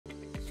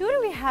sure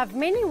we have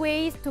many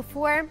ways to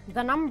form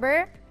the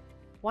number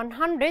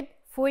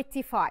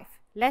 145.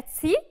 Let's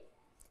see.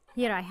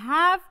 Here I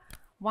have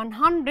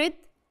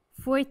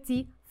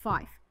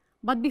 145.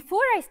 But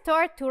before I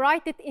start to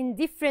write it in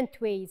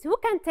different ways, who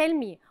can tell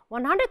me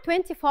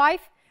 125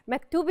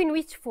 مكتوب in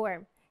which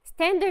form?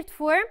 Standard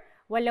form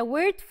ولا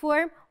word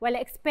form ولا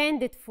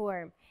expanded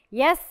form?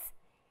 Yes,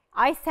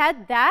 I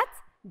said that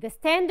the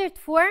standard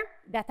form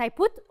that I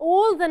put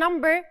all the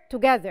number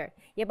together.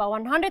 يبقى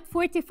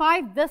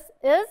 145, this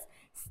is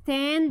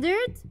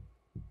standard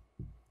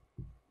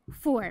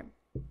form.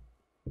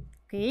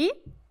 Okay.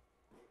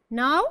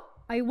 Now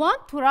I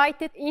want to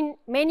write it in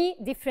many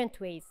different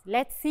ways.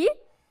 Let's see.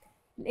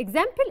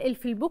 Example اللي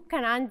في البوك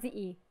كان عندي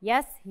ايه؟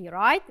 Yes, he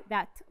write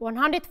that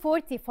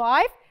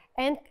 145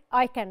 and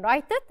I can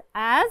write it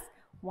as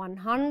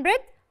 100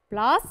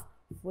 plus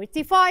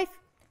 45.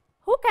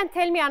 Who can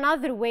tell me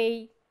another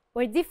way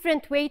or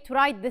different way to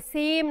write the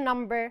same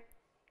number?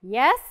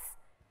 Yes.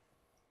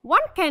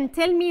 One can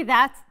tell me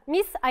that,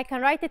 Miss, I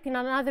can write it in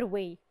another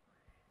way.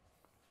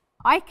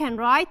 I can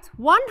write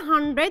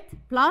 100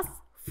 plus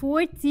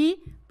 40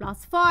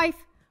 plus 5.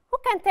 Who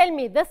can tell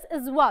me this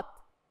is what?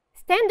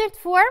 Standard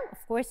form?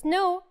 Of course,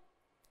 no.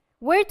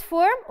 Word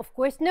form? Of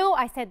course, no.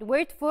 I said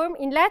word form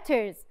in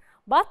letters.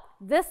 But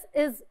this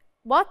is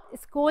what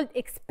is called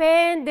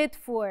expanded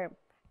form.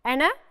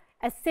 أنا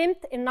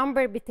قسمت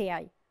النمبر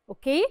بتاعي.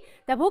 Okay?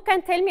 طب who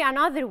can tell me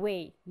another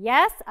way?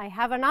 Yes, I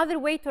have another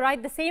way to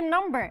write the same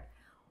number.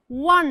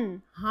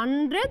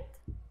 100.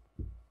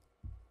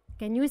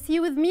 Can you see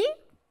with me?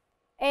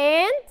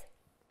 And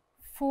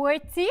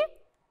 40.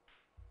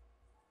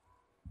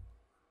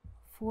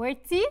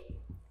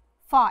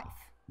 45.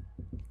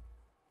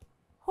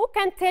 Who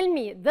can tell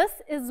me this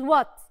is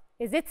what?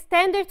 Is it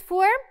standard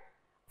form?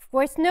 Of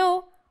course,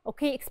 no.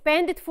 Okay,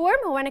 expanded form.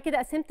 هو أنا كده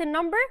قسمت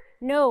النمبر?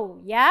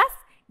 No. Yes,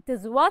 it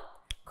is what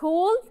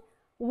called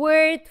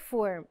word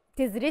form.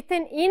 It is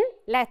written in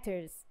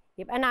letters.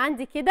 يبقى أنا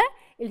عندي كده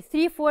ال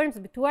 3 forms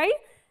بتوعي.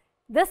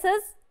 This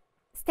is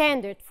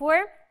standard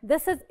form,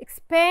 this is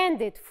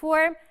expanded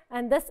form,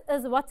 and this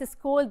is what is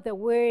called the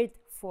word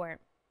form.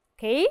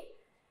 Okay?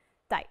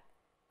 طيب.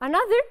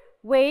 Another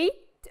way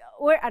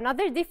or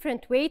another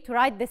different way to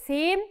write the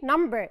same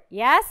number.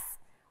 Yes.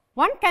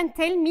 One can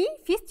tell me,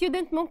 في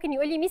student ممكن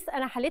يقول لي ميس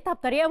أنا حليتها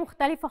بطريقة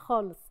مختلفة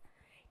خالص.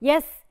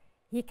 Yes,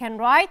 he can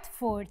write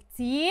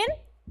 14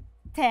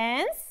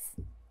 tenths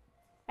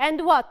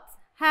and what?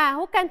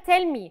 Who can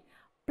tell me?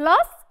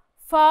 Plus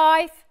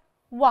 5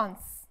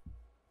 ones.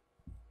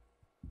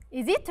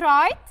 Is it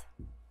right?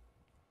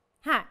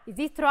 Is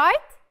it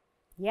right?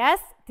 Yes,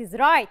 it is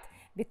right.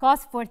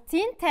 Because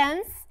 14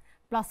 tenths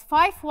plus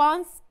 5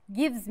 ones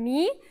gives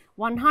me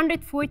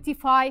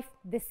 145,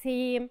 the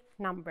same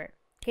number.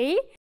 Okay?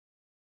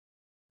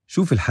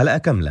 شوف الحلقة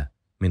كاملة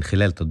من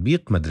خلال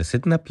تطبيق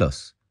مدرستنا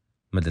بلس.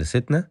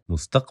 مدرستنا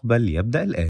مستقبل يبدأ الآن.